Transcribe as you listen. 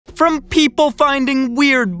From people finding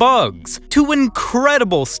weird bugs to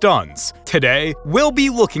incredible stunts, today we'll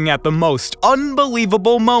be looking at the most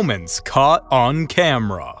unbelievable moments caught on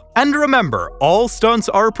camera. And remember, all stunts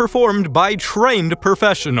are performed by trained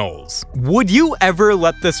professionals. Would you ever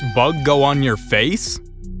let this bug go on your face?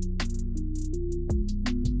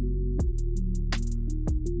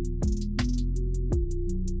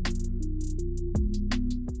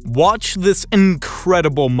 Watch this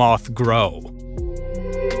incredible moth grow.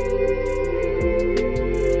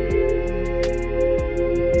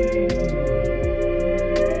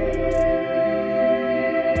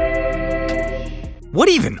 What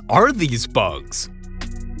even are these bugs?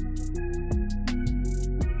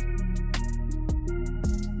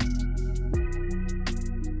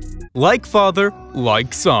 Like father,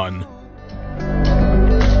 like son.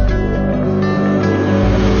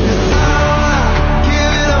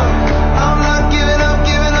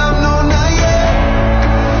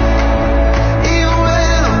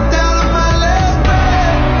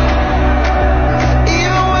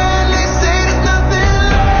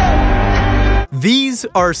 These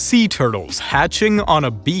are sea turtles hatching on a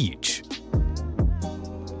beach.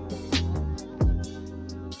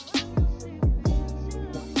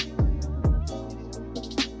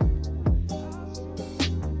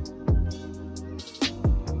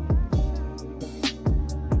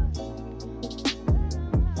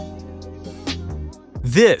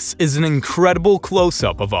 This is an incredible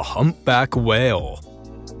close-up of a humpback whale.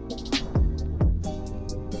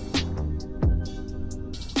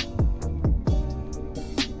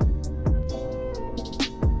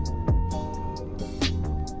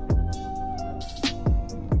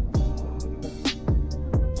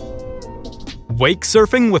 Wake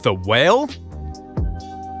surfing with a whale?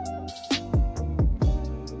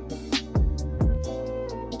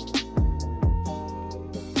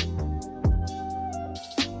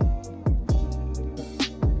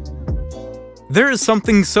 There is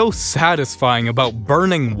something so satisfying about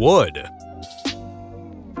burning wood.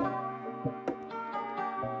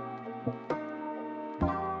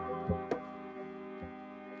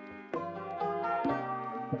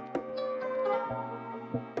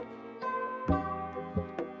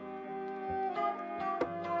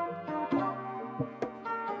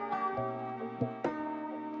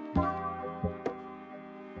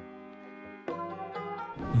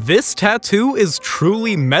 This tattoo is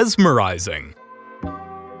truly mesmerizing.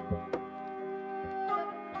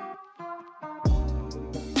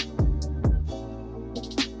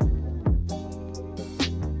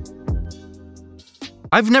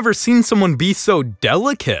 I've never seen someone be so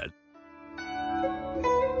delicate.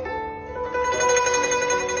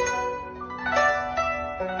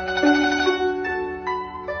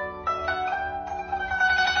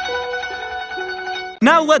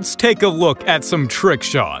 Now let's take a look at some trick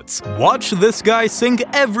shots. Watch this guy sink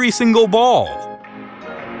every single ball.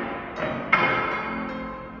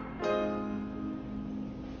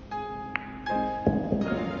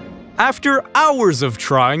 After hours of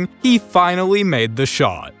trying, he finally made the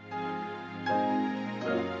shot. You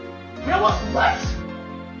know what? Let's...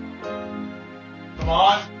 Come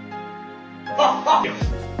on. Oh, fuck you.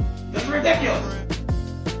 This is ridiculous.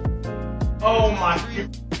 Oh my...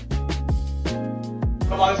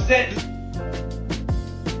 Come on, sit.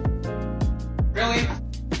 Really?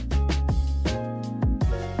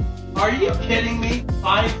 Are you kidding me?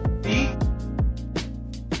 5 feet?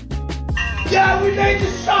 Yeah, we made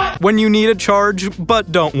the shot! When you need a charge,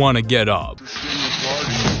 but don't want to get up.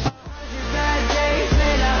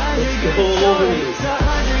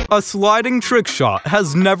 A sliding trick shot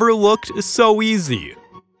has never looked so easy.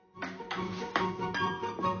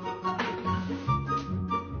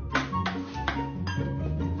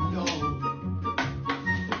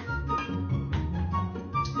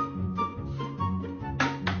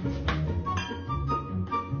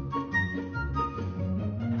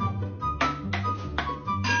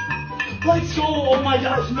 Let's go! Oh my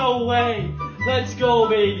gosh, no way! Let's go,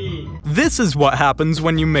 baby! This is what happens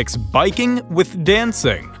when you mix biking with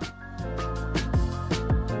dancing.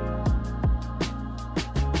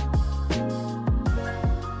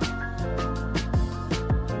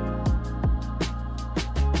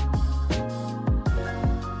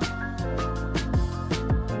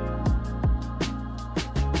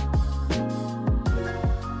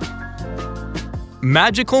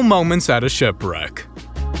 Magical moments at a shipwreck.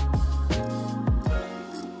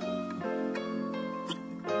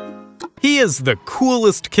 He is the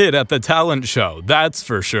coolest kid at the talent show, that's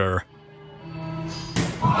for sure.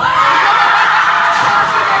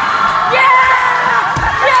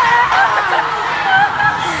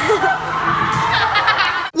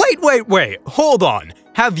 Wait, hold on.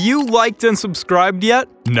 Have you liked and subscribed yet?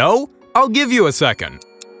 No? I'll give you a second.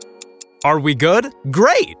 Are we good?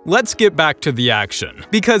 Great! Let's get back to the action.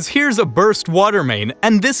 Because here's a burst water main,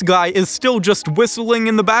 and this guy is still just whistling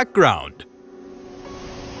in the background.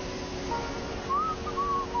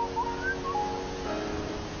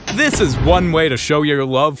 This is one way to show your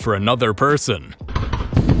love for another person.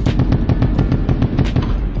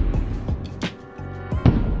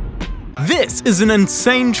 This is an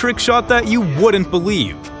insane trick shot that you wouldn't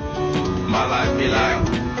believe. My life be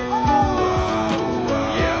like,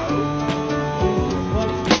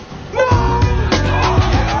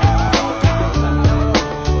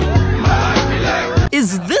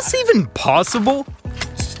 Is this even possible?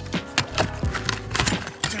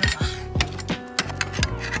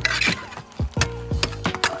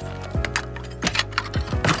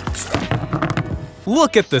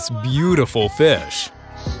 Look at this beautiful fish.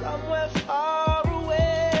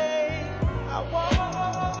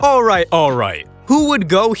 Alright. Who would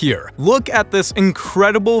go here? Look at this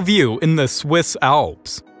incredible view in the Swiss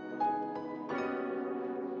Alps.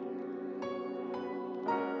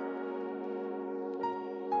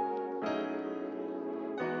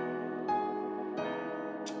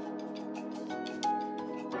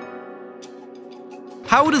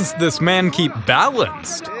 How does this man keep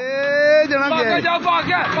balanced?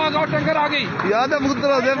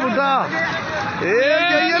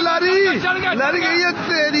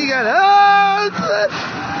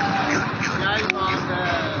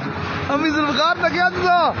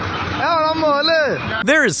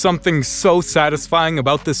 There is something so satisfying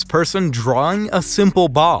about this person drawing a simple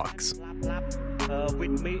box.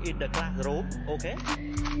 With me in the classroom, okay?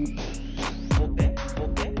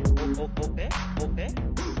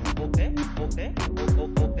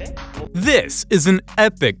 This is an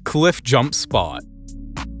epic cliff jump spot.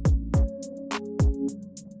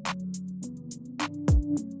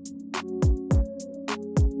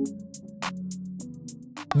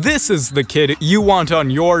 This is the kid you want on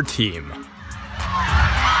your team.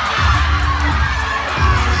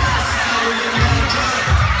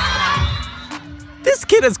 This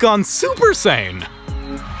kid has gone Super Saiyan.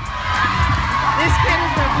 This kid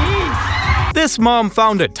is a beast. This mom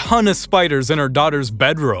found a ton of spiders in her daughter's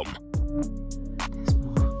bedroom.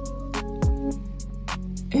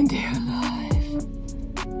 And they're alive.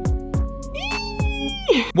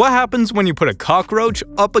 What happens when you put a cockroach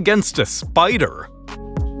up against a spider?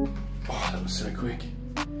 Oh, that was so quick.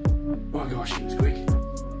 Oh gosh, it was quick.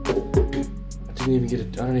 I didn't even get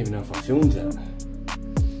it. I don't even know if I filmed that.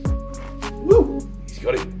 Woo! He's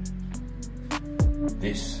got it.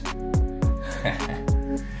 This.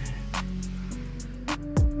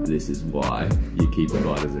 This is why you keep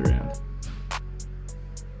spiders around.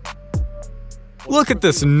 Look at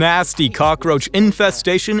this nasty cockroach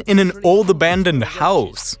infestation in an old abandoned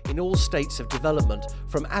house. In all states of development,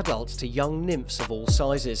 from adults to young nymphs of all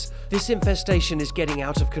sizes. This infestation is getting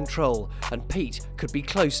out of control, and Pete could be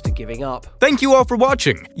close to giving up. Thank you all for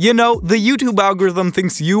watching. You know, the YouTube algorithm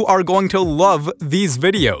thinks you are going to love these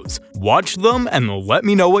videos. Watch them and let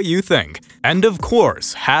me know what you think. And of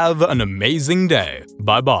course, have an amazing day.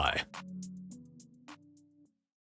 Bye-bye.